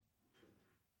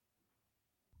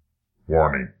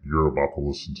Warning, you're about to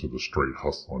listen to the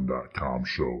StraightHustling.com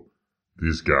show.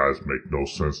 These guys make no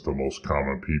sense to most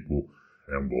common people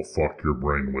and will fuck your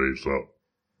brainwaves up.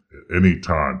 At any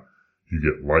time you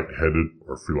get lightheaded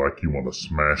or feel like you want to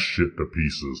smash shit to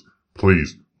pieces,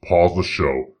 please pause the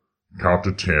show, count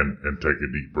to 10, and take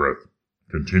a deep breath.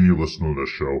 Continue listening to the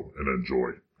show and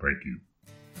enjoy. Thank you.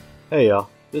 Hey y'all,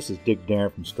 this is Dick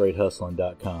Darren from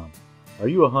StraightHustling.com. Are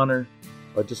you a hunter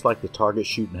or just like to target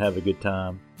shoot and have a good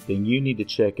time? Then you need to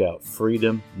check out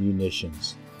Freedom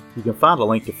Munitions. You can find a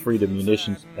link to Freedom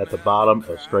Munitions at the bottom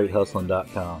of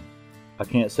StraightHustling.com. I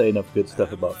can't say enough good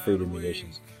stuff about Freedom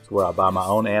Munitions. It's where I buy my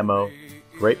own ammo,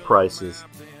 great prices,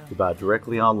 you buy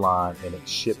directly online, and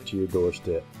it's shipped to your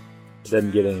doorstep. It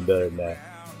doesn't get any better than that.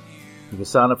 You can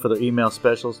sign up for their email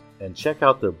specials and check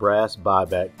out their brass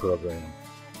buyback program.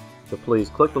 So please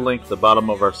click the link at the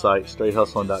bottom of our site,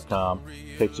 StraightHustling.com.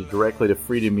 It takes you directly to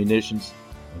Freedom Munitions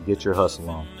and get your hustle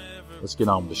on. Let's get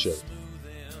on with the show.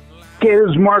 Okay,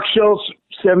 this is Mark Schultz,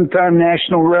 7-time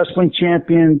national wrestling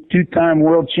champion, 2-time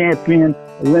world champion,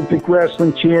 Olympic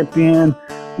wrestling champion,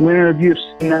 winner of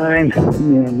UFC 9,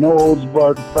 no holds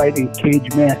barred fighting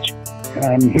cage match. And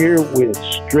I'm here with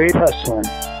Straight Hustling.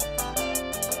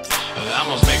 I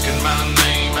was making my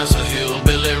name as a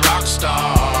hillbilly rock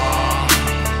star.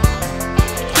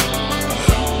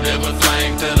 Who'd ever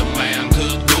think that a man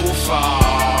could go far?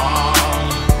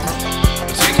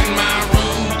 Taking my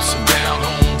roots down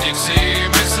on Dixie,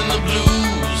 missing the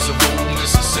blues of old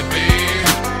Mississippi,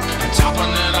 and topping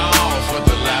it off with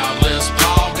the loud Les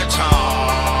Paul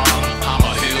guitar. I'm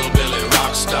a hillbilly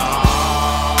rock star.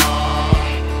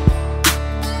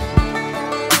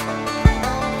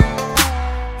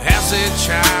 As a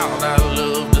child, I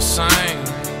loved to sing.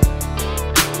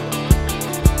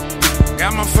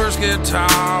 Got my first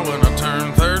guitar when I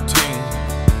turned 13.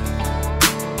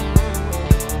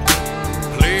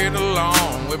 Played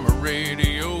along with my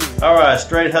radio. All right,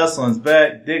 Straight Hustling's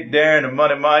back. Dick Darren and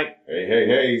Money Mike.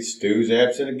 Hey, Stu's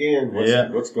absent again.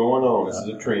 What's going on? This is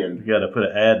a trend. You got to put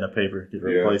an ad in the paper, get a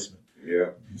replacement.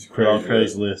 Yeah. It's on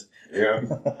Craigslist. Yeah.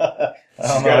 I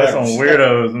don't know, that's on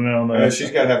weirdos.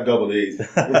 She's got to have double E's.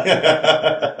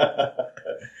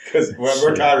 Because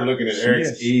we're tired of looking at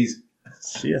Eric's E's.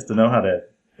 She has to know how to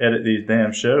edit these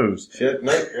damn shows. And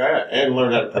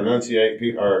learn how to pronunciate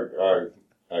our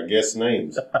guest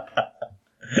names.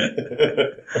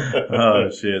 Oh,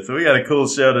 shit. So we got a cool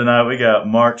show tonight. We got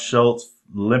Mark Schultz,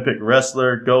 Olympic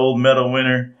wrestler, gold medal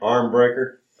winner. Arm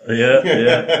breaker.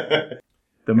 Yeah.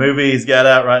 The movie he's got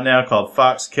out right now called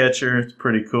Foxcatcher. It's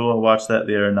pretty cool. I watched that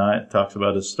the other night. It talks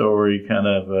about his story kind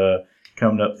of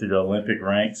coming up through the Olympic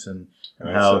ranks and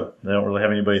how they don't really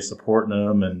have anybody supporting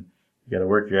him, and you got to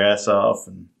work your ass off.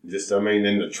 And just,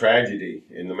 and the tragedy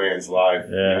in the man's life,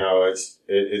 it's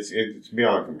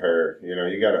beyond compare.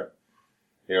 You got to,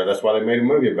 that's why they made a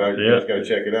movie about it. You guys got to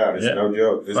check it out. It's no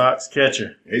joke.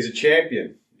 Foxcatcher. He's a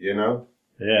champion, Yeah.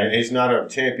 And he's not a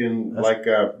champion like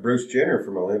Bruce Jenner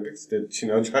from Olympics that,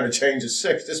 trying to change his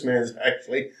sex. This man's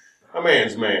actually a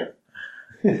man's man.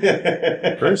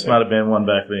 Bruce might have been one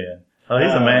back then. Oh,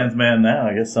 he's a man's man now.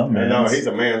 I guess some men. No, he's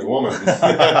a man's woman.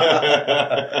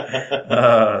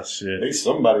 Oh, shit. He's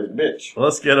somebody's bitch. Well,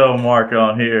 let's get old Mark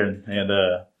on here and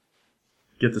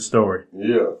get the story.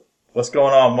 Yeah. What's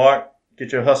going on, Mark?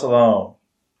 Get your hustle on.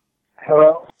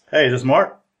 Hello? Hey, is this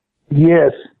Mark?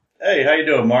 Yes. Hey, how you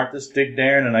doing, Mark? This is Dick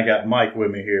Darren, and I got Mike with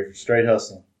me here for Straight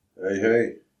Hustling.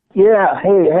 Hey. Yeah,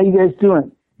 hey, how you guys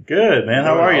doing? Good, man.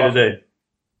 How are you today?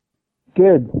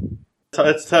 Good.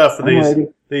 It's tough for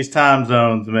these time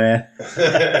zones, man.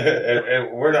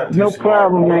 and we're not too no smart.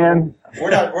 Problem, man. We're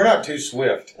not too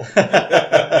swift.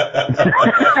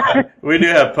 We do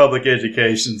have public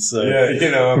education, so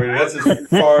that's as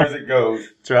far as it goes.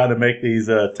 Trying to make these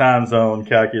time zone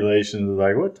calculations,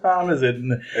 like what time is it?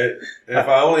 If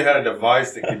I only had a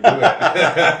device that could do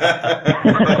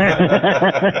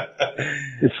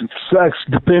it. It sucks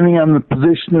depending on the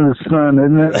position of the sun,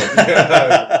 isn't it?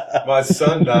 My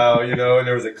sundial, and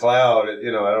there was a cloud. I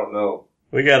don't know.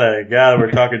 We got a guy we're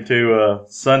talking to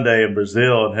Sunday in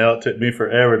Brazil, and hell, it took me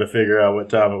forever to figure out what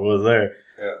time it was there.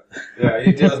 Yeah.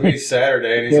 He tells me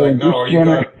Saturday, and he's like, "No, are you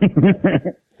going?"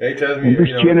 He tells me,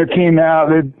 Bruce Jenner came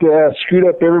out, it screwed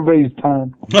up everybody's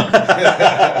time.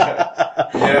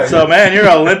 So, man, you're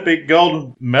an Olympic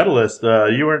gold medalist.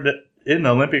 You weren't in the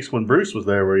Olympics when Bruce was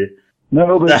there, were you?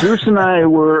 No, but Bruce and I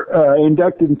were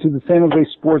inducted into the San Jose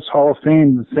Sports Hall of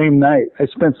Fame the same night. I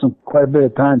spent quite a bit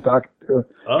of time talking to him.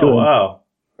 Oh, wow.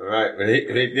 All right. But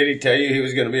did he tell you he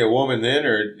was going to be a woman then,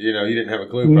 or, you didn't have a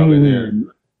clue probably then?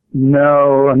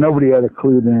 No, nobody had a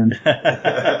clue then.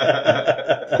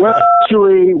 Well,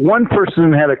 actually, one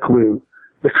person had a clue.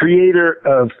 the creator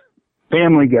of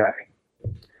Family Guy.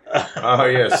 Oh,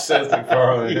 yeah, Seth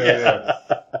MacFarlane. Yeah.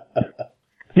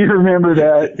 Do you remember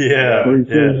that? Yeah.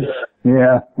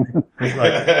 Yeah.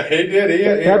 He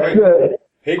did.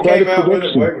 He came out with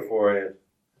it way beforehand.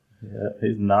 Yeah,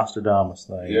 he's Nostradamus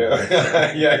thing.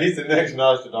 Yeah. Yeah, he's the next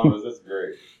Nostradamus. That's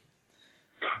great.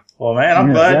 Well, man,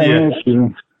 I'm glad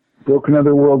you broke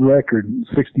another world record,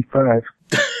 65.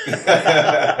 There's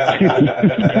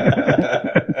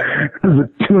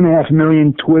 2.5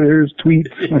 million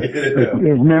tweets,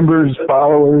 members,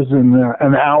 followers in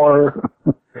an hour.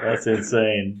 That's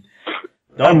insane.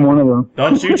 I'm one of them.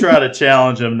 Don't you try to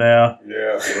challenge him now.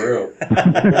 Yeah, for real.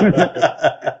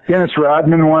 Dennis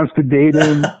Rodman wants to date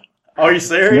him. Are you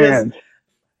serious? Man.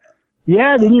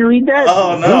 Yeah, didn't you read that?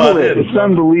 Oh, no, I didn't. It's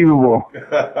unbelievable.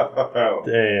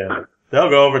 Damn. They'll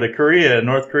go over to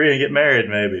North Korea, and get married,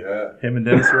 maybe. Yeah. Him and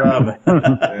Dennis Rodman.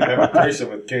 And have a threesome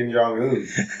with Kim Jong-un.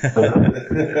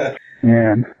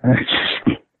 Man.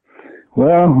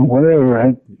 Well,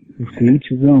 whatever. To each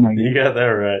his own, I guess. You got that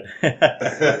right.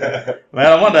 Man,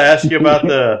 I wanted to ask you about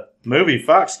the movie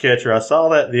Foxcatcher. I saw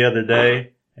that the other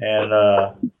day, and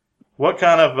what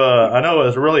kind of, I know it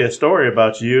was really a story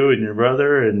about you and your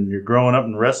brother and you're growing up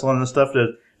and wrestling and stuff.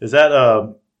 Is that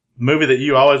a movie that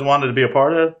you always wanted to be a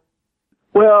part of?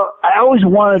 Well, I always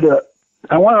wanted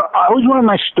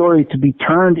my story to be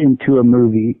turned into a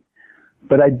movie,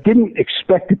 but I didn't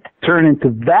expect it to turn into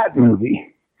that movie.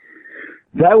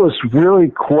 That was really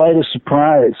quite a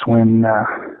surprise when,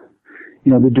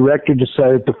 the director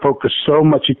decided to focus so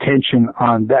much attention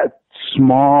on that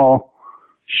small,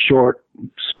 short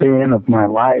span of my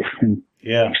life and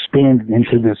expand it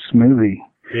into this movie.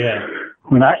 Yeah.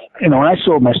 When I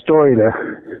sold my story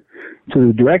to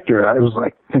the director, I was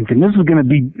like thinking this is going to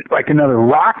be like another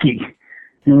Rocky,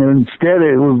 and instead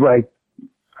it was like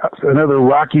another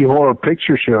Rocky Horror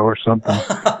Picture Show or something.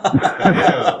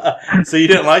 So you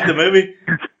didn't like the movie?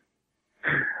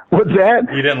 What's that?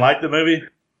 You didn't like the movie?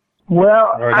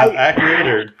 Well, or not accurate,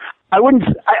 or I wouldn't.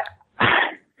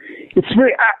 It's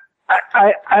very.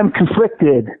 I'm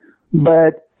conflicted,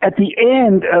 but at the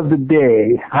end of the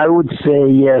day, I would say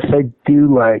yes, I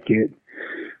do like it.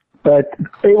 But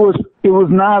it was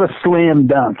not a slam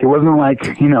dunk. It wasn't like,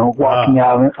 walking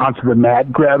out onto the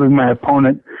mat, grabbing my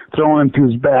opponent, throwing him to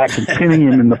his back and pinning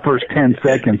him in the first 10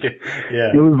 seconds.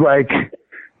 Yeah. It was like,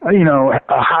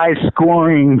 a high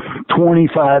scoring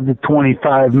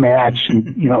 25-25 match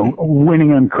and,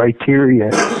 winning on criteria,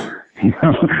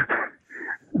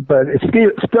 But it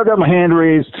still got my hand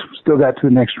raised, still got to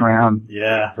the next round.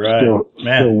 Yeah, right.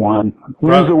 Still won.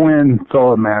 Win's a win, that's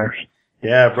all that matters.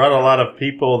 Yeah, it brought a lot of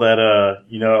people that, a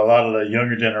lot of the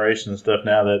younger generation and stuff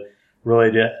now that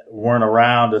really weren't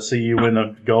around to see you win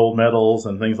the gold medals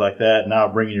and things like that. Now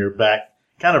bringing your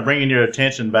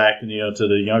attention back, to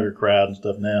the younger crowd and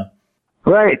stuff now.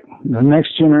 Right. The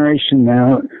next generation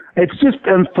now. It's just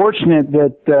unfortunate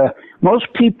that,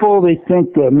 most people, they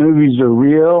think that movies are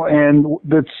real, and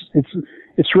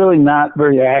it's really not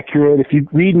very accurate. If you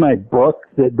read my book,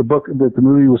 the book that the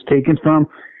movie was taken from,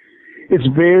 it's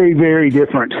very, very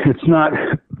different. It's not,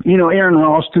 Aaron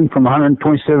Ralston from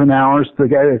 127 Hours, the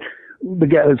guy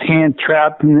that's hand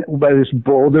trapped by this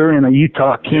boulder in a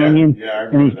Utah canyon,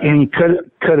 and he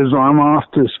cut his arm off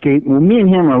to escape. Well, me and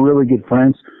him are really good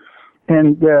friends,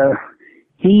 and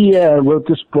he wrote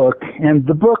this book, and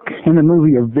the book and the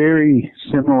movie are very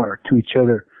similar to each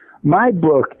other. My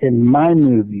book and my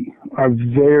movie are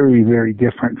very, very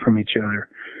different from each other.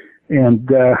 And,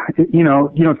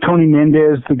 Tony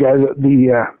Mendez, the guy that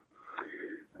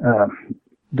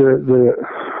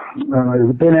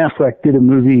Ben Affleck did a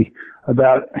movie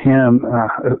about him,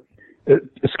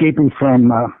 escaping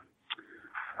from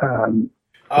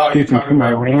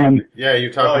Iran. Yeah,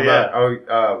 you're talking about.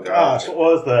 Oh, gosh, what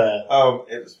was that?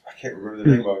 I can't remember the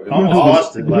name of it. I almost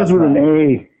watched it last with an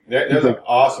night. A. That's an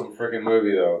awesome freaking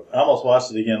movie, though. I almost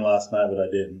watched it again last night, but I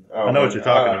didn't. I know what you're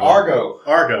talking about. Argo.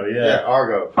 Argo, yeah. Yeah,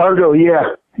 Argo. Argo,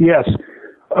 yeah. Yes.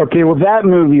 Okay, well, that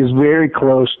movie is very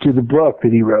close to the book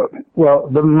that he wrote. Well,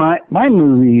 my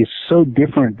movie is so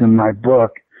different than my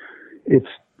book. It's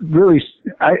really,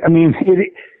 I don't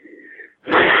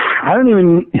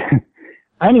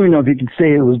even know if you could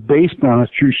say it was based on a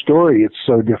true story. It's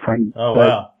so different. Oh,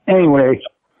 wow. But anyway,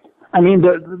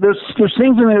 there's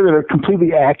things in there that are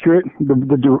completely accurate. From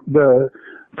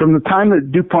the time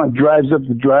that DuPont drives up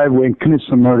the driveway and commits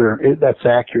the murder, that's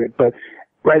accurate. But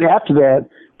right after that,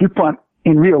 DuPont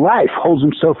in real life holds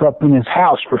himself up in his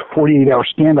house for a 48-hour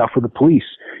standoff with the police.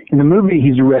 In the movie,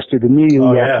 he's arrested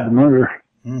immediately after the murder.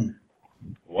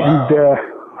 Wow.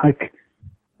 And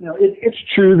it's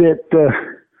true that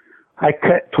I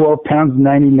cut 12 pounds in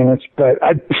 90 minutes, but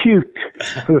I puked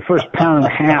for the first pound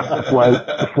and a half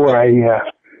before I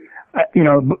you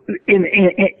know,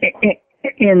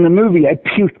 in the movie, I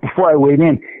puked before I weighed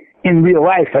in. In real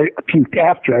life, I puked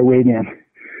after I weighed in.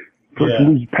 To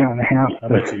lose a pound and a half. I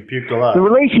bet you puked a lot. The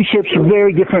relationships are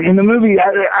very different. In the movie,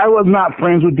 I was not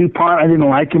friends with DuPont. I didn't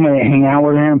like him. I didn't hang out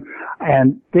with him.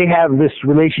 And they have this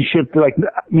relationship, like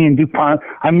me and DuPont.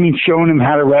 I mean, showing him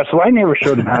how to wrestle. I never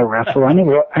showed him how to wrestle. I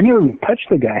never even touched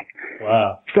the guy.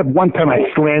 Wow. Except one time I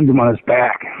slammed him on his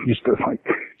back, just to like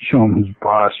show him his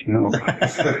boss, you know.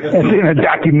 And in a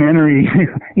documentary,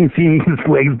 you see his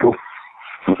legs go,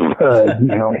 you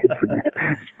know,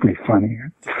 it's pretty funny.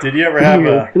 Did you ever have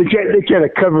They try to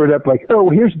cover it up like, oh,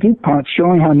 here's DuPont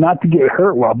showing how not to get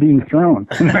hurt while being thrown.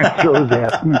 And I throw his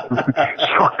ass.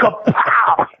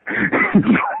 Pow!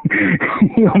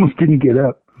 He almost didn't get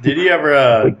up. Did you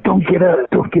ever... like, don't get up.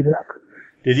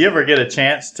 Did you ever get a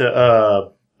chance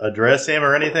to address him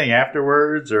or anything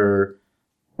afterwards, or...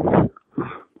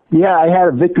 Yeah, I had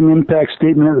a victim impact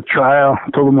statement at the trial. I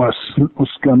told him what a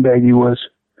scumbag he was.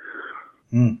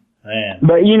 Man.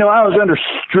 But, you know, I was under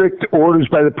strict orders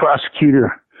by the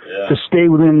prosecutor to stay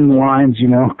within the lines, you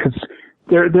know, because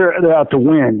they're out to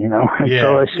win, you know. And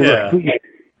so I said, you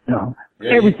know,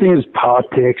 everything is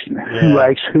politics and who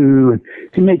likes who. And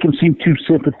to make him seem too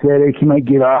sympathetic, he might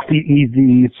get off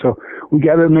easy. So we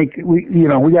got to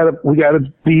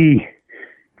be,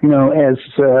 you know, as,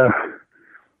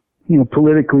 you know,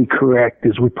 politically correct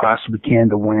as we possibly can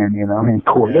to win, you know, in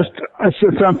court.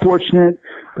 It's unfortunate,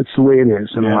 but it's the way it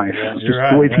is in life. It's just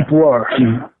the way people are. You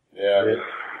know? Yeah.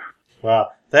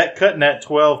 Wow. Cutting that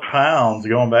 12 pounds,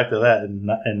 going back to that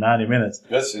in 90 minutes.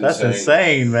 That's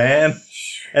insane, man.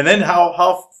 And then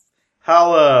how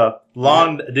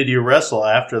long did you wrestle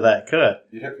after that cut?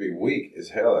 You'd have to be weak as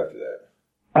hell after that.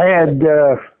 I had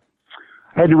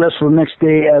to wrestle the next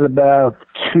day at about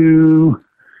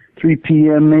 3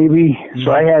 p.m. maybe. Mm-hmm.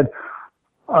 So I had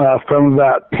from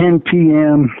about 10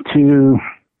 p.m. to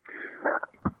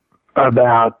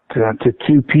about to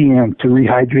 2 p.m. to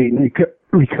rehydrate and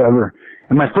recover.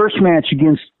 And my first match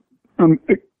against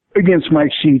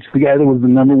Mike Sheets, the guy that was the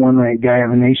number one ranked guy in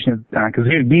the nation at the time, because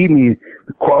he had beat me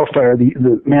the qualifier,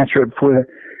 the match right before that.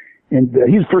 And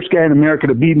he's the first guy in America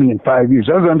to beat me in 5 years.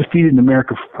 I was undefeated in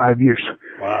America for 5 years.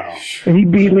 Wow. And he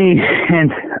beat me,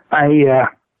 and I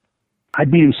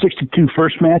beat him 6-2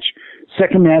 first match.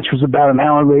 Second match was about an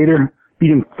hour later.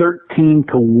 Beat him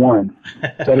 13-1.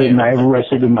 Better than I ever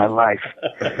wrestled in my life.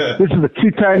 This is a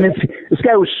two-time NCAA. This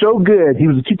guy was so good. He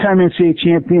was a two-time NCAA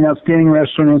champion, outstanding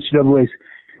wrestler in NCAAs.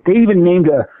 They even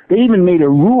made a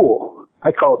rule.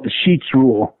 I call it the Sheets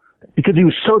rule, because he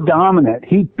was so dominant.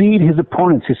 He beat his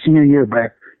opponents his senior year by a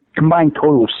combined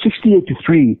total of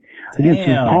 68-3 against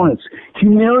his opponents.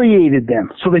 Humiliated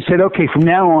them. So they said, okay, from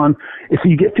now on, if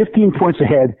you get 15 points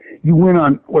ahead, you win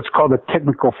on what's called a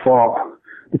technical fall.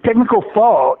 The technical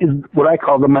fall is what I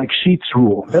call the Mike Sheets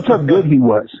rule. That's how good he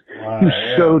was. Wow, he was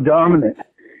so dominant.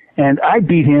 And I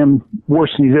beat him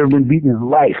worse than he's ever been beaten in his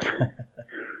life.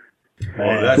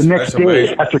 The next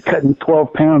day, after cutting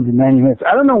 12 pounds in 90 minutes.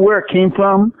 I don't know where it came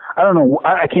from. I don't know.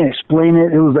 I can't explain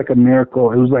it. It was like a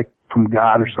miracle. It was like from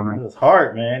God or something. It was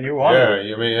hard, man. You won.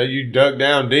 Yeah, I mean, you dug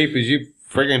down deep as you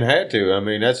friggin' had to. I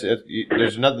mean,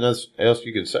 there's nothing else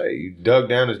you can say. You dug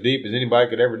down as deep as anybody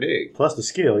could ever dig. Plus the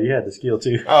skill. You had the skill,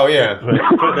 too. Oh, yeah.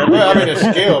 Well, I mean,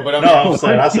 the skill, but I mean...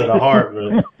 I said the heart,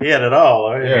 but he had it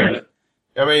all. Right? Yeah.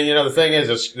 I mean, you know, the thing is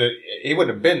that he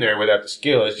wouldn't have been there without the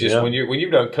skill. It's just when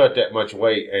you've done cut that much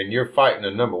weight and you're fighting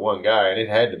the number one guy, and it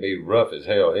had to be rough as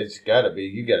hell. It's got to be.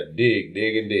 You got to dig.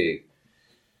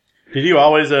 Did you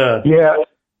always? Yeah,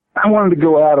 I wanted to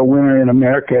go out a winner in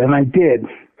America, and I did.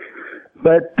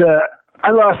 But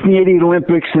I lost in the '88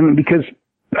 Olympics, and because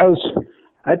I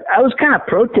was kind of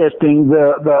protesting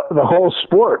the whole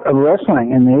sport of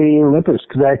wrestling in the '88 Olympics,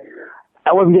 because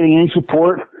I wasn't getting any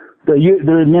support. The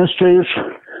administrators,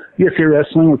 USA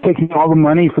Wrestling, were taking all the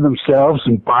money for themselves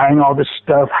and buying all this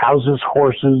stuff, houses,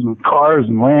 horses, and cars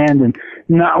and land, and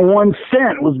not 1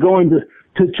 cent was going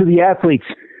to the athletes.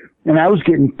 And I was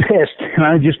getting pissed, and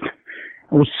I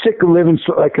was sick of living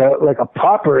like a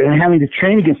pauper and having to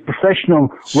train against professional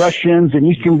Russians and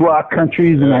Eastern Bloc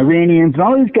countries and Iranians and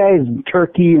all these guys in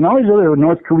Turkey and all these other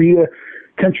North Korea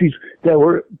countries that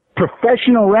were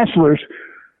professional wrestlers.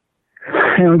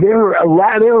 And they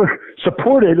were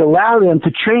supported, allowed them to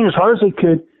train as hard as they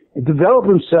could and develop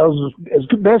themselves as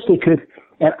best they could.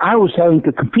 And I was having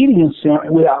to compete against them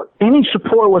without any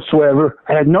support whatsoever.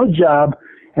 I had no job,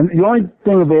 and the only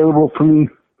thing available for me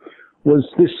was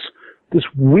this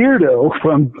weirdo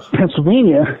from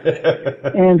Pennsylvania,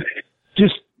 and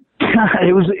just God,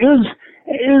 it was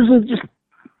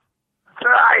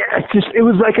it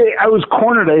was like I was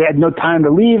cornered. I had no time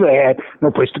to leave. I had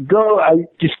no place to go. I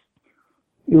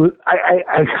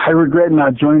regret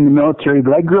not joining the military,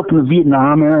 but I grew up in the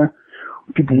Vietnam era.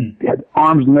 People had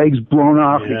arms and legs blown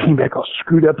off. They came back all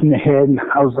screwed up in the head. And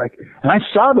I was like, and I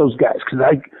saw those guys because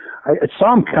I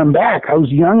saw them come back. I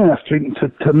was young enough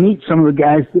to meet some of the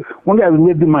guys. One guy who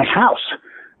lived in my house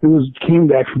came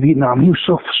back from Vietnam. He was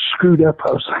so screwed up.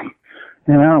 I was like,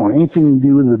 man, I don't want anything to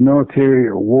do with the military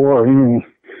or war or anything.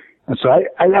 And so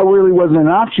that really wasn't an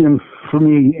option for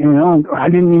me. You know, I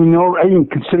didn't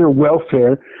consider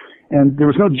welfare, and there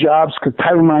was no jobs because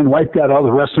Title IX wiped out all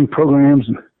the wrestling programs.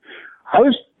 And I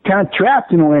was kind of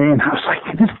trapped in a way, and I was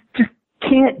like, this just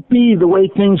can't be the way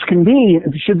things can be.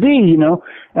 It should be, you know.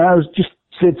 And I was just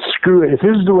said, screw it. If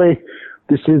this is the way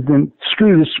this is, then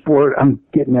screw this sport. I'm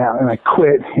getting out, and I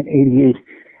quit in '88.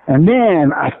 And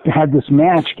then I had this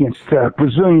match against a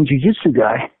Brazilian Jiu-Jitsu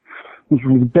guy. He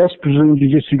was the best Brazilian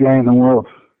Jiu-Jitsu guy in the world.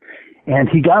 And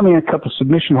he got me in a couple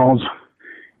submission holds,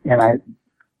 and I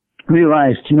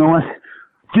realized, you know what?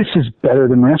 This is better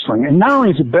than wrestling. And not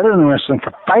only is it better than wrestling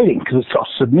for fighting, because it's all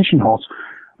submission holds,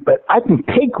 but I can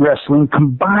take wrestling,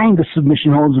 combine the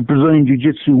submission holds of Brazilian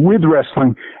Jiu-Jitsu with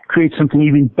wrestling, create something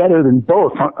even better than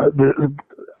both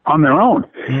on their own.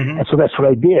 Mm-hmm. And so that's what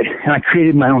I did. And I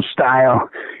created my own style.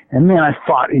 And then I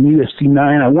fought in UFC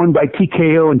 9. I won by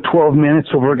TKO in 12 minutes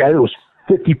over a guy that was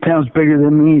 50 pounds bigger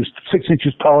than me. He was 6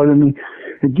 inches taller than me.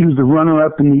 He was the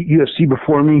runner-up in the UFC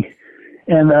before me.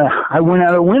 And I went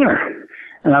out a winner.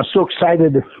 And I was so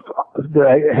excited that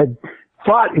I had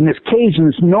fought in this cage in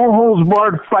this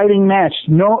no-holds-barred fighting match.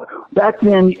 Back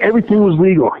then, everything was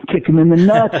legal. You kick him in the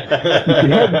nuts. You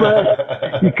could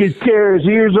headbutt. You could tear his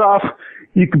ears off.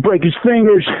 You could break his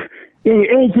fingers.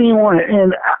 Anything you wanted.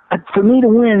 And for me to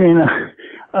win in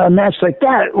a match like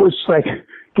that was like,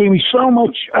 gave me so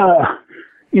much,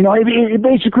 it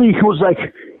basically was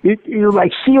like, it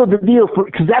like sealed the deal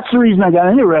because that's the reason I got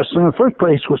into wrestling in the first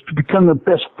place, was to become the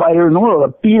best fighter in the world.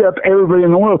 I beat up everybody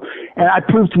in the world. And I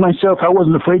proved to myself I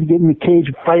wasn't afraid to get in the cage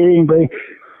and fight anybody.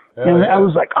 I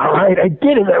was like, all right, I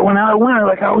did it. I went out a winner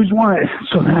like I always wanted.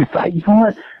 So then I thought, you know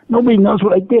what? Nobody knows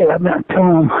what I did. I'm not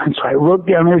telling them. And so I wrote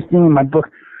down everything in my book.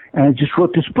 And I just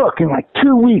wrote this book in like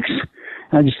 2 weeks.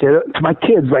 And I just said to my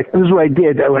kids, like, this is what I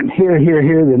did. I went here,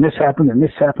 then this happened, and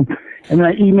this happened. And then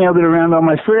I emailed it around all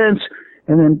my friends.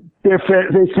 And then they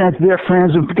sent it to their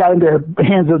friends and got into the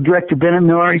hands of director Bennett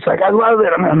Miller. He's like, I love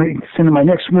it. I'm going to send him my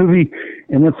next movie.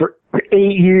 And then for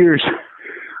 8 years,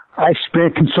 I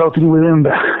spent consulting with him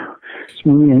about this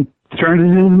movie and turned it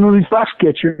into the movie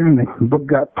Foxcatcher. And the book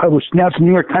got published. Now it's a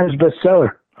New York Times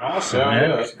bestseller. Awesome, man.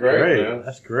 Yeah, that's great. Man.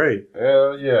 That's great.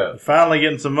 Hell yeah. You're finally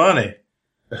getting some money.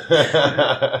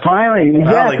 Finally, exactly.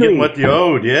 Finally getting what you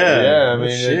owed, yeah. Yeah, I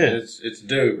mean, it's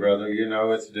due, brother. You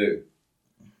know it's due.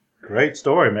 Great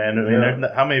story, man. I mean,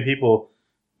 how many people,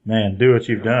 man, do what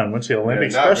you've done? Once the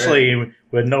Olympics, especially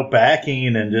with no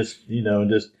backing and just, did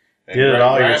it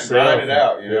all yourself. Grind it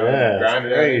out, Yeah, grind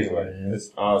it crazy, out anyway. Man.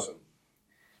 It's awesome.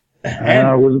 And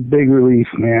it was a big relief,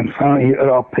 man. Finally, it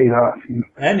all paid off.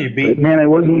 And you beat, it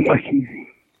wasn't like easy.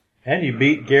 And you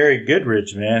beat Gary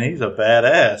Goodridge, man. He's a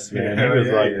badass, man. He was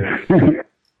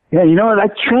Yeah, you know what? I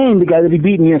trained the guy that he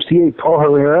beat in the UFC, Paul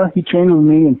Herrera. He trained with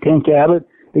me and Tank Abbott.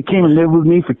 They came and lived with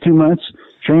me for 2 months.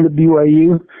 Trained at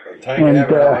BYU.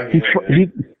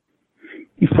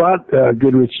 He fought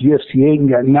Goodrich UFC 8 and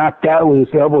got knocked out with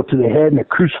his elbow to the head and a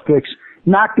crucifix.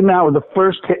 Knocked him out with the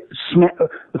first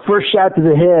shot to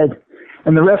the head,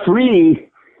 and the referee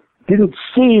didn't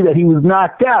see that he was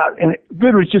knocked out, and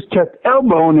Goodrich just kept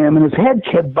elbowing him, and his head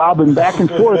kept bobbing back and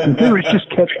forth, and Goodrich just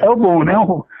kept elbowing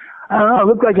him. I don't know, it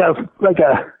looked like a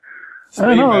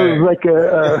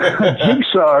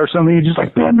jigsaw or something. He just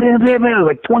like bam, bam, bam, bam,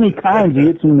 like 20 times he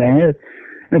hits him in the head,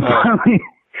 and finally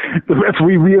the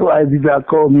referee realized he's out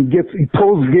cold, and he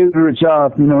pulls Goodrich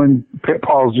off, and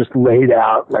Paul's just laid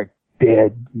out like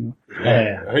dead.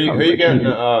 Yeah. Who you getting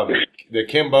the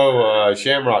Kimbo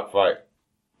Shamrock fight?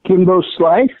 Kimbo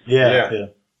Slice? Yeah.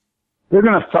 They're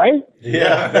gonna fight?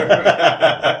 Yeah.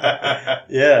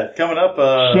 Yeah, coming up.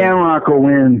 Shamrock will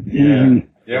win. Yeah. Mm-hmm.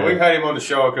 Yeah, we've had him on the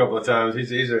show a couple of times.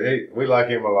 We like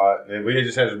him a lot. And we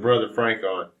just had his brother Frank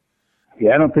on.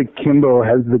 Yeah, I don't think Kimbo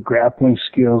has the grappling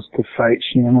skills to fight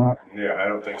Shamrock. Yeah, I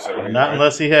don't think so. Not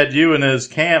unless he had you in his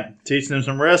camp teaching him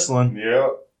some wrestling.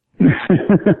 Yep.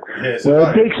 Well,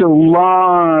 it takes a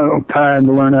long time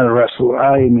to learn how to wrestle.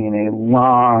 I mean, a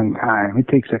long time. It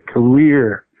takes a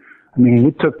career. I mean,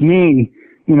 it took me,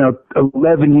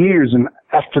 11 years, and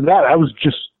after that, I was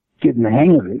just getting the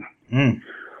hang of it.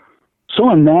 so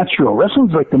unnatural.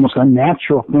 Wrestling's like the most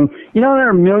unnatural thing. You know,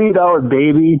 they're $1 million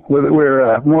Baby,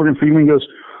 where Morgan Freeman goes,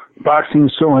 boxing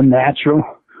is so unnatural.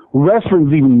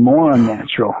 Wrestling's even more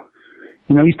unnatural.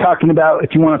 You know, he's talking about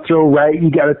if you want to throw right, you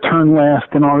got to turn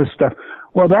left and all this stuff.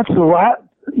 Well, that's a lot.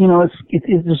 You know,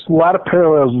 it's just a lot of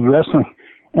parallels with wrestling.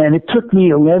 And it took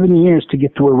me 11 years to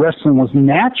get to where wrestling was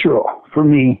natural for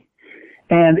me.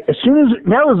 And as soon as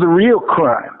that was the real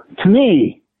crime to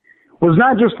me, was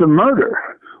not just the murder,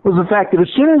 was the fact that as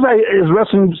soon as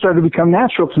wrestling started to become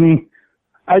natural to me,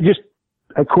 I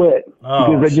quit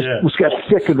because I just got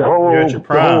sick of the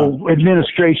whole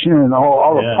administration and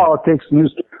all the politics and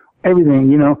just everything,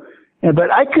 you know.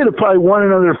 But I could have probably won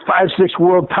another 5-6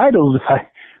 world titles if I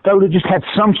would have just had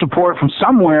some support from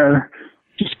somewhere,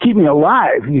 just keep me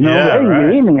alive, you know. Yeah, I didn't get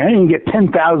anything. I didn't get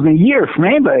 $10,000 a year from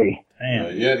anybody.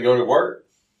 Damn. You had to go to work.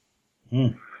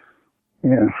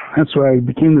 Yeah, that's why I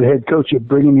became the head coach at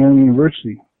Brigham Young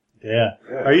University. Yeah.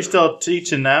 Are you still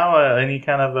teaching now? Any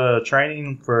kind of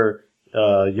training for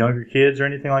younger kids or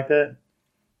anything like that?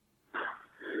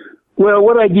 Well,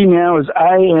 what I do now is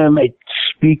I am a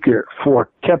speaker for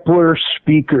Kepler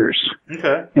Speakers.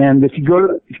 Okay. And if you go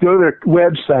to their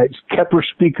website,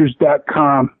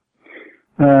 KeplerSpeakers.com,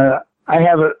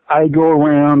 I go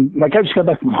around, like I just got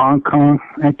back from Hong Kong,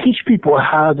 and I teach people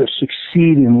how to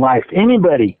succeed in life.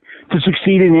 Anybody to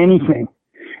succeed in anything.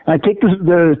 I take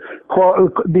the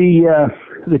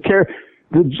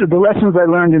lessons I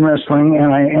learned in wrestling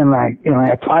and I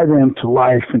apply them to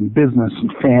life and business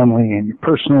and family and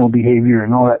personal behavior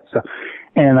and all that stuff.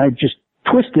 And I just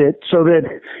twist it so that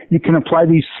you can apply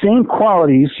these same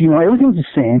qualities, you know, everything's the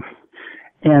same,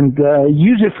 and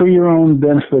use it for your own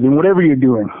benefit in whatever you're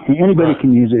doing. Anybody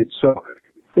can use it. So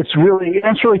it's really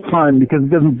fun because it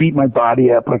doesn't beat my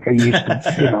body up like I used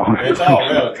to, you know. It's all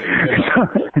relative.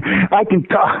 Yeah. I can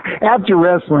talk after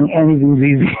wrestling, anything's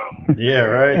easy. Yeah,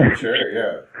 right. Sure,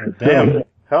 yeah. Damn.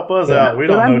 Help us out. We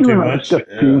don't know too much. Stuff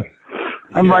too.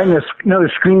 I'm writing another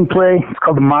screenplay. It's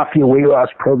called The Mafia Weight Loss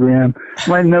Program.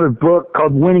 I'm writing another book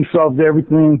called Winning Solves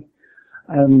Everything.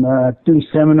 I'm doing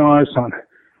seminars on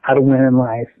how to win in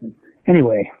life.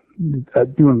 Anyway,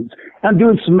 I'm doing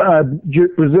some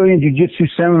Brazilian Jiu-Jitsu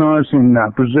seminars in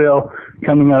Brazil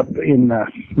coming up in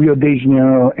Rio de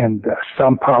Janeiro and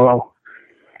Sao Paulo.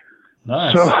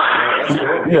 Nice. So, That's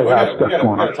cool. yeah, We got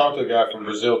going to talk to a guy from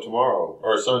Brazil tomorrow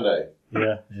or Sunday.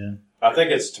 Yeah. I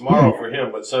think it's tomorrow for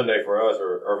him, but Sunday for us,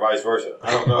 or vice versa.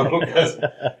 I don't know, because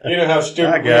you know how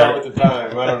stupid we are with the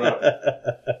time. I don't know.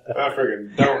 I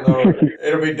freaking don't know.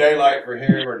 It'll be daylight for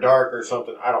him or dark or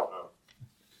something. I don't know.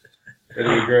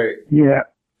 It'll be great. Yeah.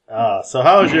 So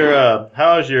how's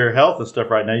your health and stuff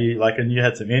right now? You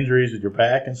had some injuries with your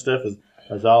back and stuff.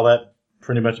 Is all that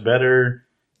pretty much better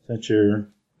since you're?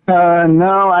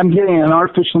 No, I'm getting an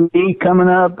artificial knee coming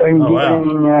up. I'm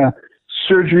getting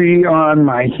surgery on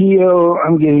my heel.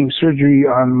 I'm getting surgery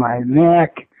on my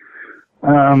neck.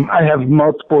 I have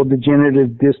multiple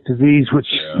degenerative disc disease, which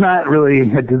is not really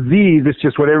a disease. It's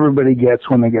just what everybody gets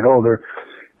when they get older.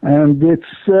 And it's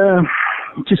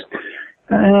just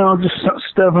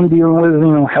stuff I'm dealing with, you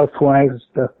know, health-wise and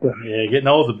stuff. But yeah, getting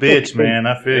old's a bitch, man.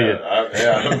 I feel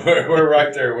you. We're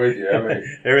right there with you. I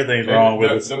mean, everything's wrong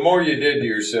with us. The more you did to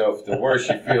yourself, the worse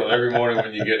you feel every morning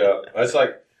when you get up. That's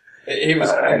like, he was,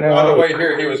 on the way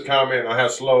here, he was commenting on how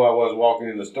slow I was walking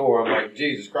in the store. I'm like,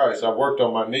 Jesus Christ, I worked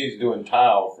on my knees doing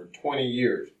tile for 20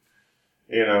 years.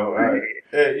 You know,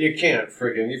 you can't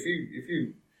freaking, if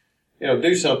you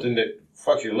do something that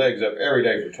fucks your legs up every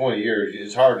day for 20 years,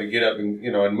 it's hard to get up and,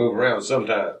 and move around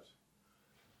sometimes.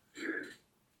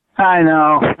 I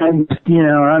know. I'm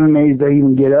amazed I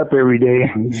even get up every day.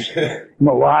 I'm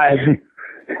alive.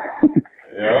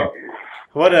 Yeah.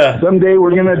 Someday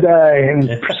we're going to die, and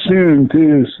soon,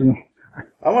 too. So.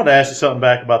 I wanted to ask you something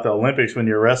back about the Olympics when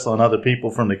you're wrestling other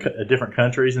people from the different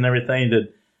countries and everything. Did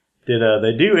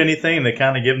they do anything that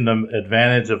kind of give them the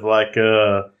advantage of, like,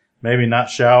 maybe not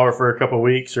shower for a couple of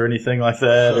weeks or anything like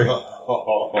that?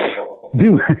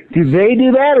 Do they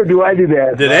do that, or do I do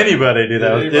that? Did anybody do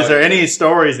that? Is there any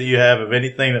stories that you have of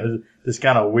anything that was just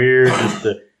kind of weird, just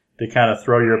to kind of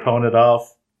throw your opponent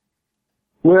off?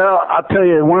 Well, I'll tell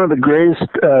you, one of the greatest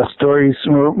stories,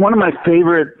 or one of my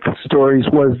favorite stories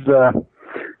was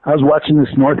I was watching this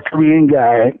North Korean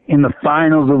guy in the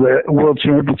finals of the World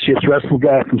Championships wrestle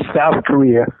guy from South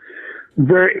Korea.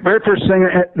 Very first thing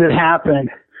that happened,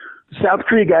 the South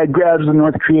Korea guy grabs the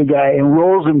North Korea guy and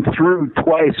rolls him through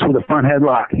twice with a front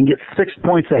headlock and gets 6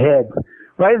 points ahead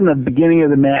right in the beginning of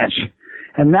the match.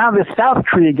 And now the South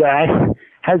Korea guy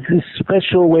has this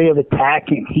special way of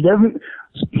attacking. He doesn't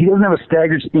he doesn't have a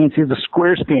staggered stance. He has a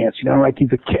square stance, like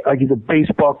he's a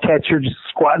baseball catcher just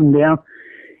squatting down.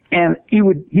 And he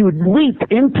would leap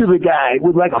into the guy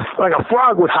with like a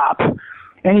frog would hop.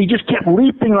 And he just kept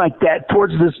leaping like that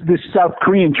towards this South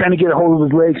Korean, trying to get a hold of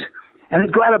his legs. And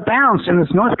he'd go out of bounds. And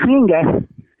this North Korean guy,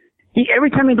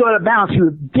 every time he'd go out of bounds, he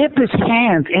would dip his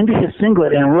hands into his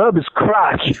singlet and rub his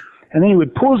crotch. And then he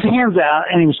would pull his hands out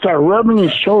and he would start rubbing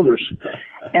his shoulders.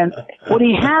 And what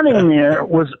he had in there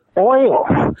was oil.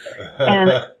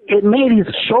 And it made his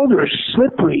shoulders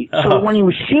slippery. So when he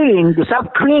was shooting, the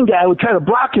South Korean guy would try to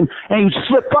block him and he would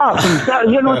slip off.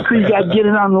 And the North Korean guy would get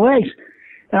it on the legs.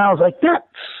 And I was like, that's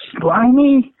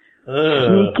slimy,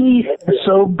 sneaky,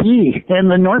 SOB.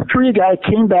 And the North Korea guy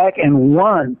came back and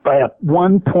won by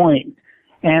 1 point.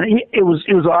 And it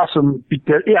was awesome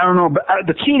because, I don't know, but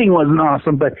the cheating wasn't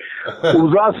awesome, but what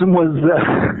was awesome was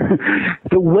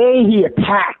the way he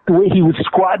attacked, the way he would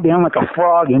squat down like a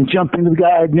frog and jump into the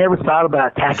guy. I'd never thought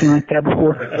about attacking like that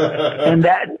before. And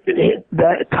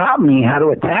that taught me how to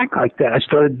attack like that. I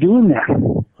started doing that.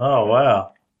 Oh,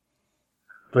 wow.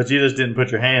 But you just didn't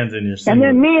put your hands in your singlet. And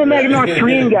then me and that North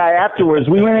Korean guy afterwards,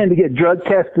 we went in to get drug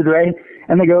tested, right?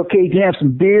 And they go, okay, you can have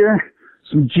some beer,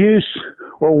 some juice,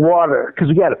 or water, because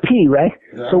we got to pee, right?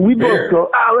 So we both go,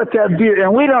 let's have beer.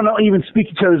 And we don't even speak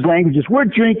each other's languages. We're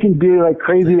drinking beer like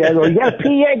crazy. I go, you got to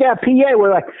pee? Yeah, got to pee? Yeah.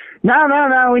 We're like,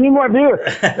 no, we need more beer.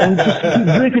 And just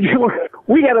drinking.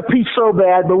 We got to pee so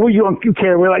bad, but we don't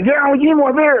care. We're like, yeah, we need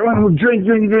more beer. And we're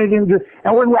drinking.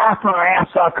 And we're laughing our ass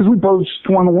off because we both just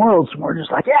won the world. So we're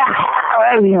just like,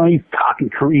 yeah, he's talking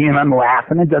Korean. I'm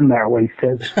laughing. It doesn't matter what he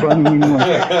says. It's funny anyway.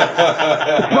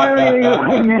 It's funny.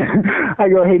 I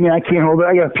go, hey, man, I can't hold it.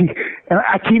 I got to pee. And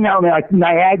I came out like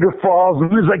Niagara Falls,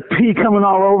 and there's like pee coming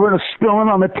all over, and it's spilling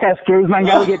on the testers, and I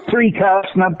got to get 3 cups,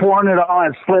 and I'm pouring it all,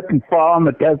 and slip and fall on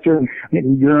the tester, and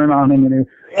getting urine on him. And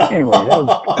anyway, that was...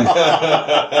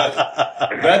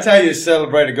 That's how you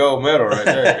celebrate a gold medal right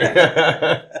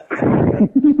there.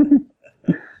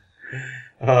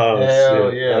 Oh,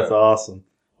 hell shit. Yeah. That's awesome.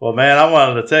 Well, man, I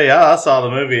wanted to tell you, I saw the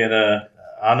movie, and I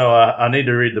know I need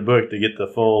to read the book to get the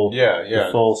full the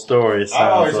full story.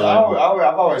 I've always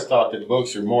thought that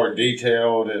books are more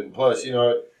detailed, and plus,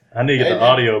 I need to get the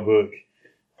audio book.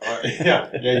 Yeah,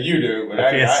 you do. But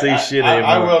I can't see shit anymore.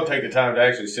 I will take the time to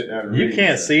actually sit down and read. You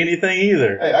can't see anything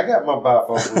either. Hey, I got my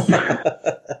bifocals.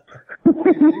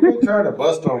 You've been trying to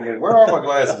bust on me. Where are my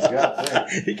glasses? God damn.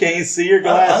 You can't see your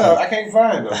glasses. I can't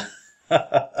find them.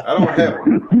 I don't have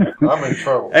one. I'm in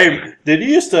trouble. Hey, did you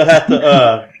used to have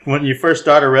to, when you first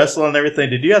started wrestling and everything,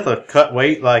 did you have to cut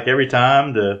weight like every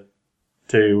time to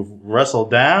wrestle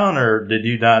down, or did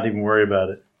you not even worry about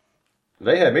it?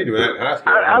 They had me doing that in high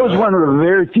school. I was one of the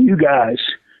very few guys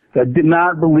that did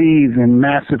not believe in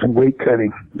massive weight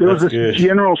cutting. There was this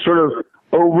general sort of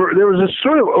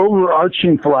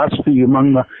overarching philosophy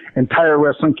among the entire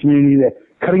wrestling community that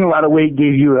cutting a lot of weight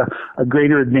gave you a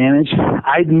greater advantage.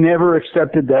 I'd never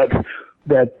accepted that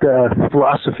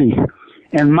philosophy.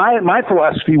 And my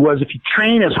philosophy was, if you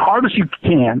train as hard as you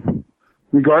can,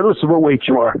 regardless of what weight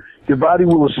you are, your body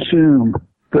will assume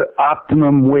the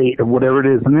optimum weight of whatever it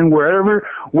is. And then wherever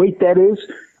weight that is,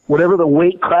 whatever the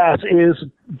weight class is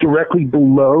directly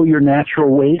below your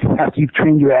natural weight, after you've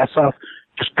trained your ass off,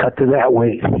 just cut to that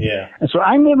weight. Yeah. And so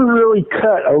I never really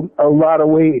cut a lot of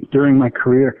weight during my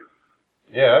career.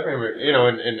 Yeah, I remember,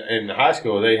 in high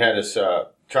school, they had us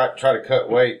try to cut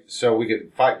weight so we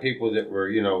could fight people that were,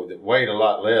 that weighed a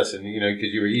lot less, and,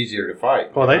 because you were easier to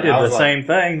fight. Well, they did the same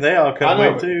thing. They all cut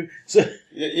weight too. So.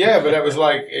 Yeah, but it was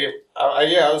like,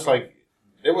 I was like,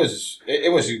 it was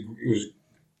insane.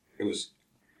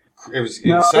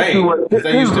 This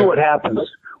is what happens.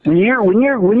 When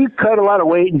you cut a lot of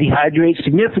weight and dehydrate,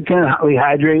 significantly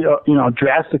hydrate,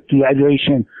 drastic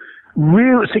dehydration,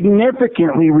 really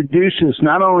significantly reduces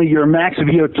not only your max of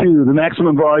VO2, the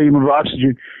maximum volume of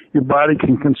oxygen your body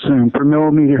can consume per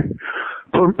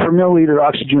milliliter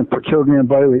oxygen per kilogram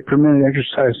body weight per minute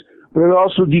exercise, but it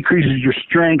also decreases your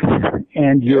strength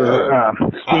and your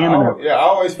stamina. I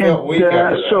always felt weak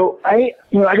after that. So I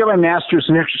got my master's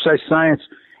in exercise science,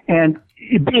 and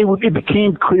it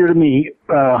became clear to me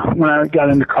when I got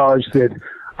into college that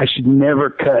I should never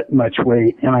cut much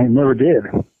weight, and I never did.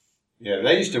 Yeah,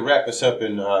 they used to wrap us up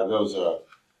in those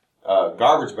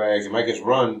garbage bags and make us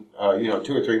run, 2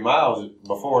 or 3 miles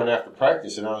before and after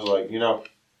practice. And I was like,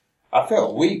 I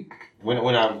felt weak when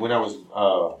I was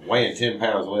weighing 10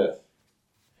 pounds less.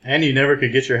 And you never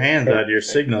could get your hands out of your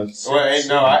signals. Well,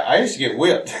 no, I used to get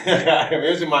whipped. It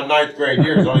was in my 9th grade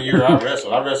year. It was the only year I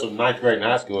wrestled. I wrestled in 9th grade in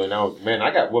high school, and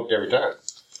I got whooped every time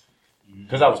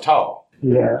because I was tall.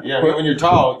 Yeah. Yeah, when you're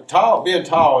being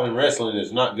tall in wrestling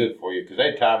is not good for you because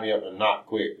they tie me up and knock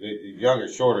quick. The younger,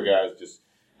 shorter guys just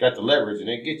got the leverage and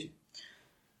they get you.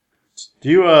 Do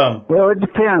you Well, it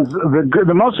depends.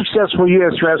 The most successful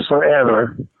U.S. wrestler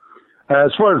ever,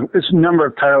 as far as this number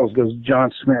of titles goes,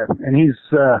 John Smith, and he's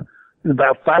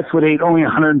about 5'8", only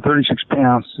 136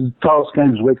 pounds. He's the tallest guy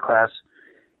in his weight class.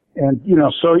 And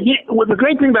well, the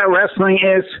great thing about wrestling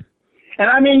is, and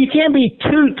I mean, you can't be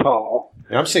too tall.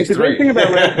 I'm 6'3". The great thing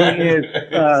about wrestling is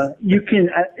you can.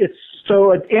 It's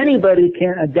so anybody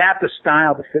can adapt a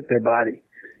style to fit their body.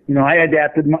 I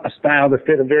adapted a style to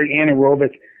fit a very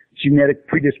anaerobic genetic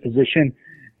predisposition,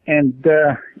 and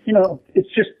it's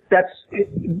just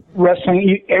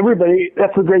wrestling. Everybody.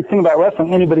 That's the great thing about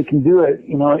wrestling. Anybody can do it.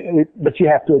 But you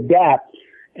have to adapt,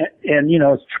 and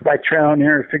it's by trial and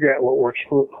error to figure out what works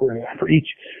for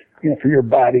each. For your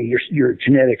body, your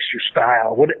genetics, your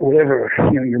style, whatever,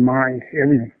 your mind,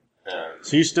 everything.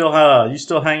 So you still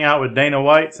hang out with Dana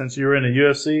White since you were in the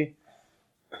UFC?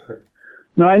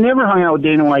 No, I never hung out with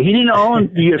Dana White. He didn't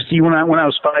own the UFC when I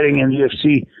was fighting in the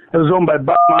UFC. It was owned by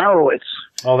Bob Meyrowitz.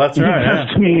 Oh, that's right. He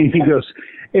comes to me and he goes,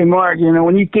 "Hey, Mark,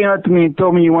 when you came up to me and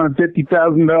told me you wanted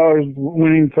 $50,000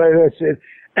 winning the fight, I said,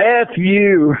 F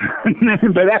you."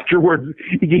 But afterwards,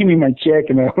 he gave me my check,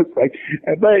 and I was like,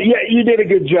 "But yeah, you did a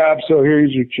good job, so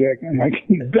here's your check." I'm like,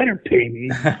 "You better pay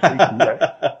me."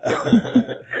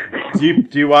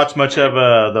 Do you watch much of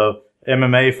the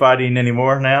MMA fighting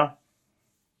anymore now?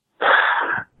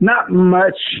 Not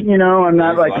much, I'm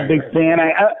not like a big fan.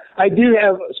 I do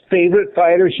have favorite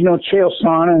fighters, Chael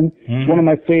Sonnen, one of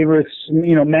my favorites,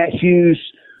 Matt Hughes,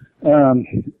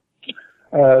 some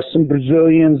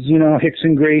Brazilians,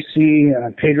 Rickson Gracie,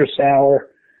 Pedro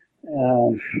Sauer,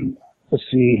 let's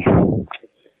see.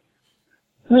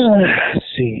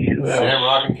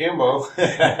 Shamrock and Kimbo.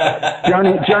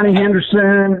 Johnny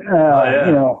Henderson,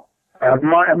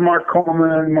 Mark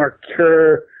Coleman, Mark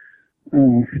Kerr.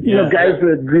 Guys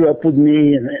that grew up with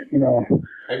me, and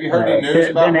Have you heard any news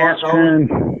about Mark Coleman?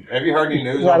 Have you heard any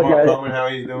news on Mark Coleman? How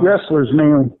he's doing? Wrestlers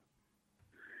mainly.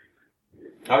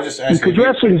 I was just asking. Because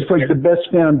wrestling is like the best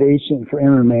foundation for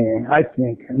MMA, I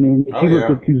think. I mean, if you look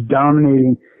at who's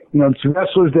dominating, it's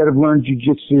wrestlers that have learned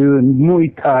jiu-jitsu and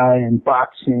Muay Thai and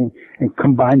boxing and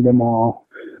combined them all.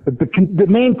 But the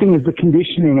main thing is the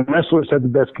conditioning, and wrestlers have the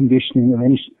best conditioning of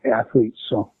any athlete.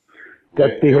 So.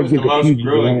 It was the most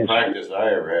grueling practice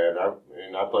I ever had.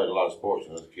 I played a lot of sports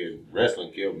when I was a kid.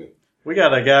 Wrestling killed me. We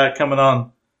got a guy coming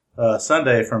on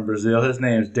Sunday from Brazil. His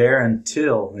name's Darren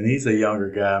Till, and he's a younger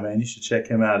guy, man. You should check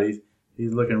him out. He's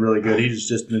looking really good. He was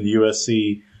just in the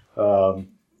UFC,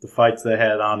 the fights they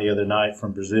had on the other night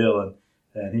from Brazil,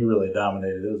 and he really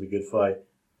dominated. It was a good fight.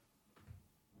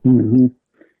 Mm-hmm.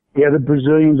 Yeah, the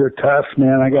Brazilians are tough,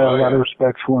 man. I got a lot of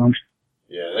respect for them.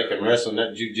 Yeah, they can wrestle.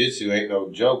 That jiu-jitsu ain't no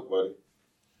joke, buddy.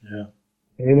 Yeah.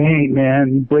 It ain't,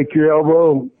 man. You break your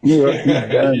elbow.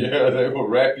 Yeah, they will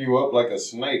wrap you up like a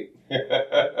snake.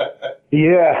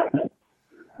 Yeah.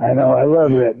 I know. I love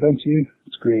that, don't you?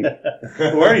 It's great.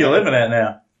 Where are you living at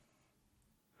now?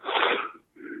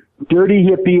 Dirty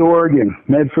hippie Oregon.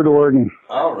 Medford, Oregon.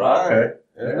 All right. Okay.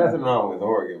 There's nothing wrong with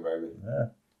Oregon, baby. Yeah.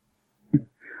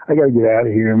 I got to get out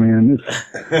of here, man.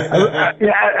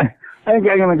 I think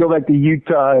I'm going to go back to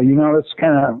Utah. It's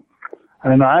kind of, I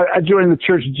don't know. I joined the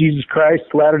Church of Jesus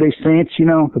Christ, Latter-day Saints, I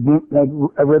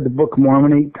read the Book of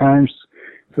Mormon 8 times.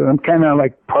 So I'm kind of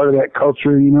like part of that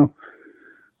culture,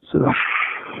 So.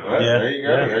 Well, there you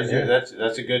go. Yeah.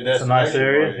 That's a good destination. It's a nice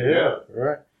area. Yeah.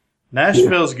 Right.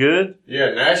 Nashville's good.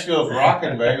 Yeah, Nashville's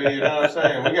rocking, baby. You know what I'm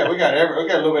saying? We got a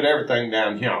little bit of everything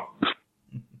down here.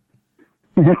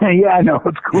 Yeah, I know.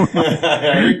 It's cool.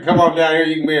 You can come on down here.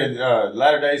 You can be a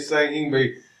Latter-day Saint. You can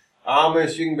be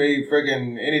Amish. You can be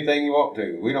friggin' anything you want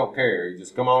to. We don't care. You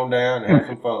just come on down and have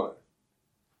some fun.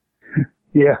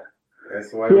 Yeah. That's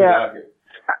the way we like it.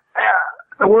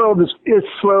 The world is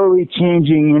slowly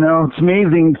changing, It's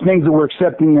amazing things that we're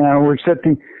accepting now. We're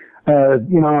accepting,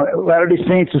 Latter-day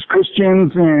Saints as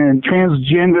Christians and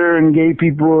transgender and gay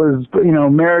people as,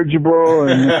 marriageable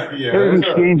and everything's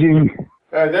changing.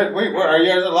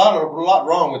 There's a lot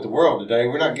wrong with the world today.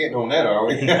 We're not getting on that, are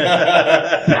we? We don't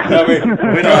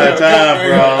have time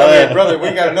for all that. Brother,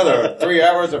 we got another 3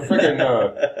 hours of freaking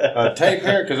tape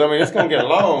here because it's going to get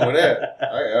long with that.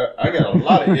 I got a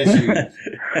lot of issues. I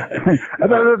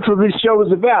thought that's what this show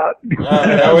was about.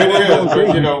 No, it is.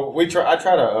 But, I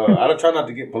try not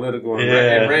to get political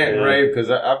and rant and rave because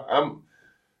I'm.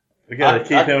 We got to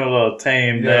keep him a little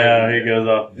tamed down. He goes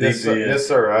off deep end. Yes,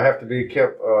 sir. I have to be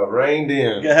kept reined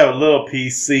in. You got to have a little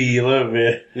PC, a little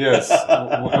bit. Yes.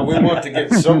 We want to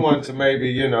get someone to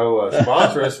maybe,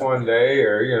 sponsor us one day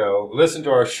or, listen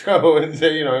to our show and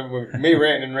say, me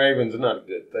ranting and raving is not a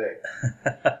good thing.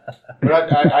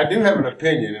 But I do have an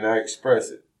opinion and I express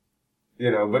it,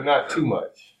 but not too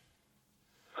much.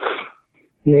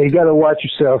 Yeah, you got to watch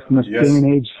yourself in this day and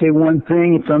age. Say one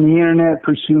thing, it's on the internet,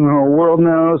 pretty soon the whole world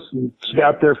knows. It's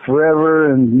out there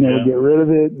forever, and never get rid of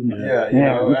it.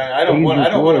 I don't want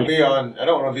to be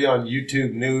on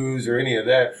YouTube News or any of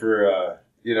that for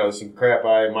some crap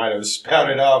I might have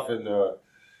spouted off and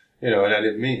and I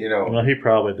didn't mean Well, he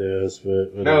probably does,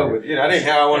 but no, but that ain't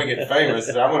how I want to get famous.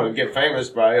 I want to get famous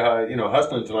by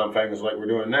hustling until I'm famous, like we're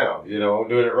doing now.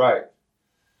 Doing it right.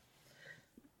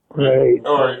 Right.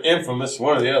 Or infamous,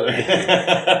 one or the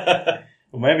other.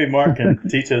 Well, maybe Mark can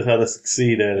teach us how to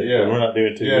succeed at it. Yeah. We're not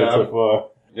doing too good so far.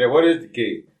 Yeah, what is the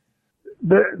key?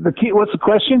 The key, what's the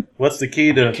question? What's the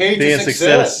key to being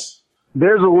success?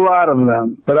 There's a lot of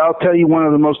them, but I'll tell you one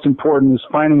of the most important is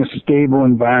finding a stable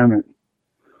environment.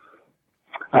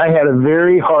 I had a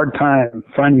very hard time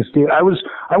finding a stable.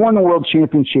 I won the world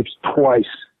championships twice.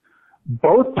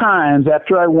 Both times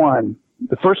after I won,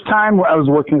 the first time I was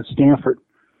working at Stanford.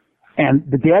 And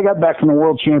the day I got back from the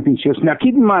World Championships, now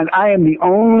keep in mind, I am the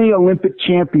only Olympic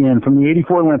champion from the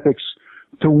 84 Olympics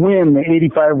to win the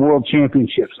 85 World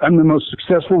Championships. I'm the most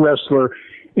successful wrestler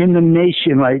in the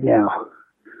nation right now.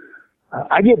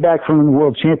 I get back from the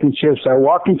World Championships. I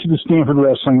walk into the Stanford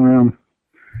wrestling room.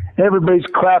 Everybody's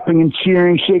clapping and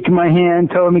cheering, shaking my hand,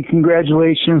 telling me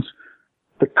congratulations.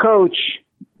 The coach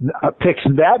picks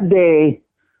that day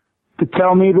to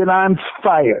tell me that I'm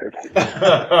fired.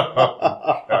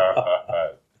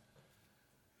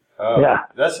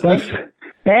 That's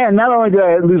and not only did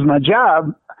I lose my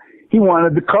job, he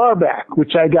wanted the car back,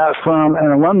 which I got from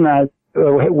an alumni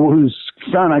whose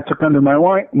son I took under my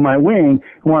wing,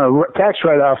 wanted a tax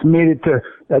write-off, made it to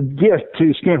a gift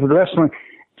to Stanford Wrestling.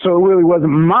 So it really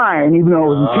wasn't mine, even though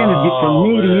it was intended for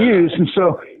me to use. And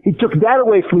so he took that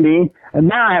away from me, and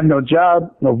now I have no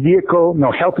job, no vehicle,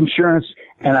 no health insurance,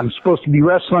 and I'm supposed to be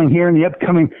wrestling here in the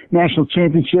upcoming national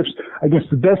championships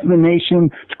against the best in the nation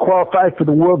to qualify for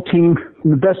the world team,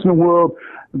 the best in the world,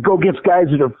 go against guys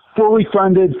that are fully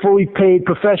funded, fully paid,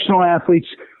 professional athletes.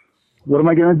 What am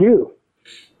I going to do?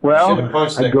 Well,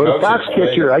 I go to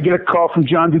Foxcatcher. I get a call from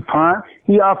John DuPont.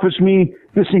 He offers me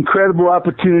this incredible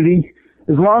opportunity.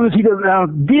 As long as he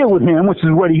doesn't deal with him, which is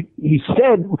what he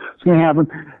said was going to happen,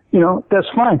 that's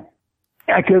fine.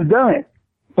 I could have done it,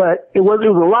 but it was a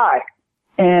lie.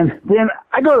 And then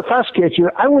I go to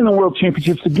Foxcatcher. I win the world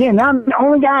championships again. Now I'm the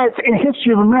only guy in the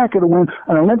history of America to win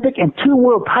an Olympic and 2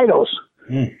 world titles.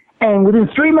 And within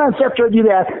 3 months after I do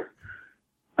that,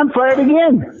 I'm fired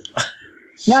again.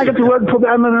 Now I get the rug pulled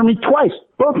out under me twice,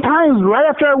 both times right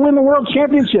after I win the world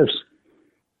championships.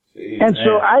 And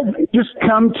so I've just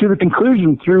come to the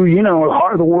conclusion through,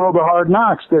 the world of hard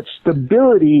knocks that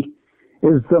stability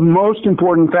is the most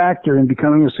important factor in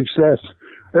becoming a success.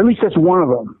 Or at least that's one of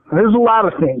them. There's a lot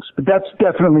of things, but that's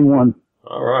definitely one.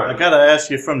 All right. I got to ask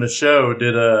you from the show,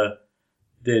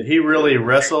 did he really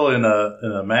wrestle in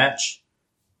a match?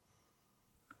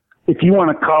 If you want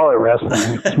to call it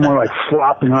wrestling, it's more like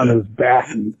flopping on his back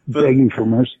and begging for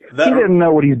mercy. He doesn't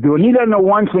know what he's doing. He doesn't know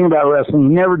one thing about wrestling.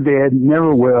 He never did,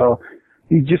 never will.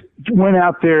 He just went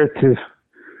out there to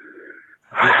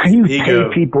he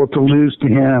paid people to lose to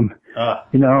him.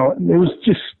 It was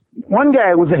just one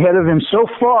guy was ahead of him so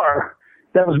far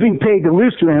that was being paid to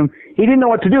lose to him. He didn't know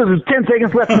what to do. There was 10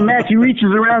 seconds left in the match. He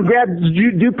reaches around, grabs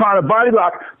DuPont, a body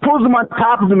lock, pulls him on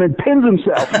top of him, and pins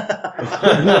himself.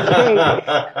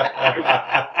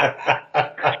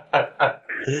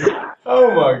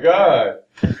 Oh, my God.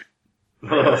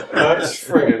 That's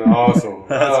freaking awesome.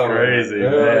 That's crazy.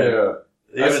 Yeah.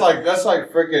 That's like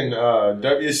freaking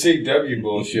WCW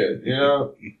bullshit,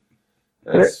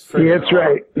 That's that's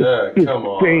right. Yeah, come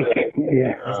on. Fake.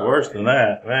 Yeah. That's worse than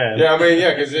that, man. Yeah, I mean,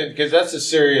 because that's a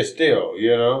serious deal,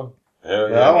 Hell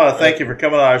yeah. I want to thank you for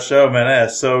coming on our show, man.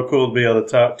 That's so cool to be able to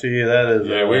talk to you. That is.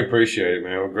 Yeah, we appreciate it,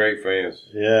 man. We're great fans.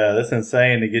 Yeah, that's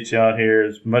insane to get you on here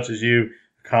as much as you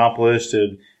accomplished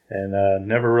and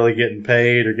never really getting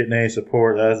paid or getting any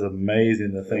support. That's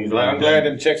amazing. The things. I'm glad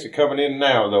them checks are coming in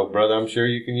now, though, brother. I'm sure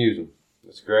you can use them.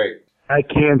 That's great. I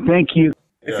can. Thank you.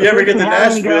 If you ever get to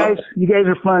Nashville, you guys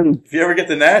are fun. If you ever get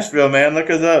to Nashville, man, look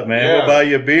us up, man. We'll buy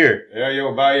you a beer. Yeah,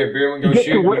 we'll buy you a beer. We can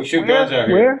shoot guns out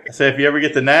here. Where? I say, if you ever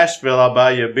get to Nashville, I'll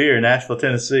buy you a beer. Nashville,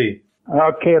 Tennessee.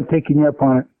 Okay, I'm taking you up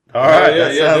on it. All right,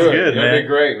 that sounds good, man. That'd be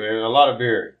great, man. A lot of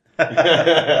beer.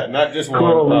 Not just one,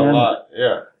 but a lot.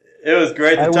 Yeah. It was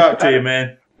great to talk to you,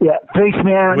 man. Yeah, thanks,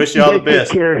 man. Wish you all the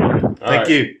best. Take care. Thank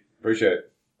you. Appreciate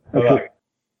it. Bye-bye.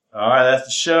 All right, that's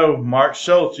the show. Mark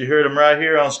Schultz. You heard him right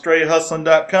here on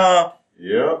StraightHustling.com.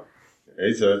 Yeah.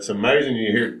 It's amazing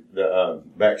you hear the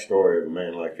backstory of a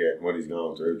man like that and what he's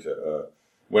gone through to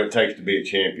what it takes to be a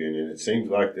champion. And it seems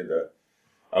like that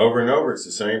over and over it's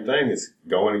the same thing. It's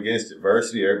going against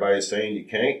adversity. Everybody's saying you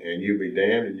can't, and you'll be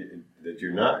damned that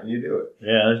you're not, and you do it.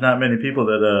 Yeah, there's not many people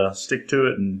that stick to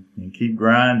it and keep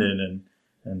grinding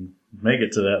and make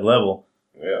it to that level.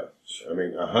 Yeah. I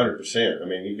mean, 100%. I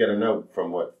mean, you got to know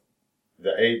from what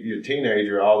the age, you're a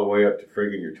teenager all the way up to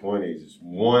friggin' your 20s. It's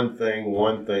one thing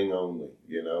only,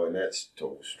 and that's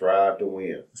to strive to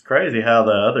win. It's crazy how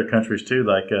the other countries too,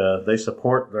 like they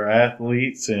support their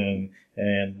athletes and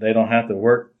they don't have to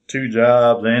work 2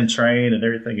 jobs and train and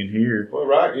everything in here. Well,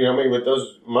 right. With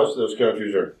most of those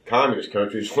countries are communist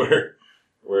countries where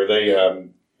they,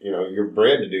 you're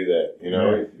bred to do that.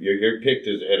 You're picked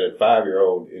at a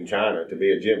 5-year-old in China to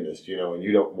be a gymnast, and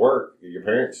you don't work. Your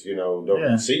parents,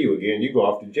 don't see you again. You go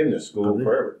off to gymnast school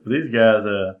forever. These guys,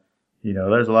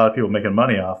 there's a lot of people making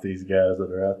money off these guys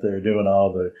that are out there doing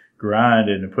all the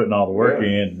grinding and putting all the work in,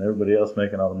 and everybody else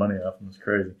making all the money off them. It's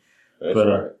crazy. That's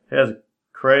right. It has a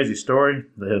crazy story.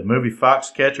 The movie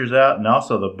Foxcatcher's out, and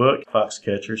also the book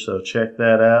Foxcatcher, so check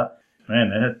that out.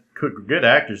 Man, they had good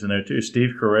actors in there too.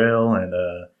 Steve Carell and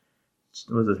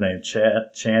what was his name?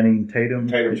 Channing Tatum.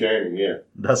 Tatum Channing, yeah.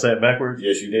 Did I say it backwards?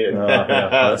 Yes, you did.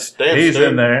 He's Stu.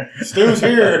 in there. Stu's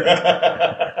here.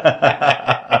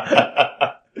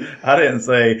 I didn't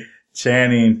say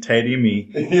Channing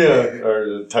Tatumi. Yeah,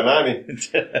 or Tanani.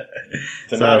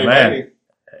 So, man,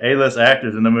 A-list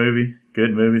actors in the movie.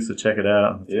 Good movie, so check it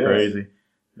out. It's crazy.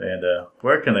 And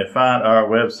where can they find our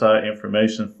website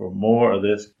information for more of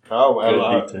this?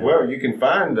 You can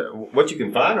find what you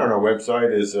can find on our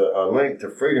website is a link to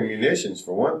Freedom Munitions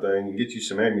for one thing, and get you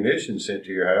some ammunition sent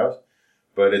to your house.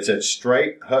 But it's at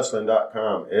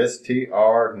StraightHustling.com,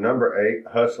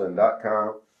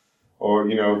 STR8Hustling.com, or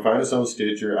find us on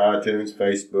Stitcher, iTunes,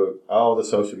 Facebook, all the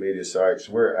social media sites.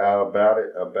 We're out about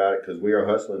it because we are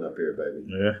hustling up here, baby.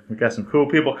 Yeah, we got some cool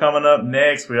people coming up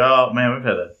next. We've had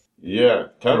a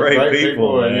ton of great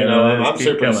people, and I'm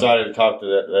super excited to talk to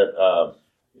that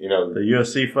the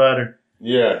UFC fighter.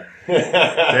 Yeah,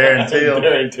 Darren Till.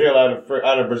 Darren Till out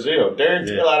of Brazil. Darren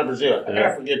Till out of Brazil. I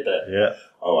gotta forget that. Yeah.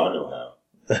 Oh, I know how.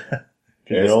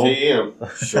 STM,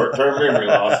 short-term memory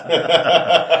loss.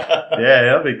 Yeah,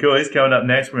 that'll be cool. He's coming up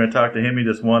next. We're going to talk to him. He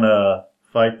just won a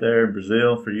fight there in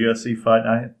Brazil for UFC Fight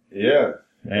Night. Yeah.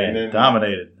 Man, then,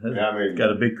 dominated.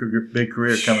 Got a big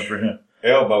career coming for him.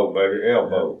 Elbow, baby,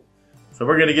 elbow. So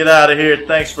we're going to get out of here.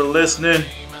 Thanks for listening.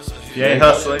 If you ain't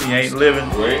hustling, you ain't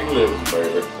living. You ain't living,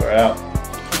 baby. We're out.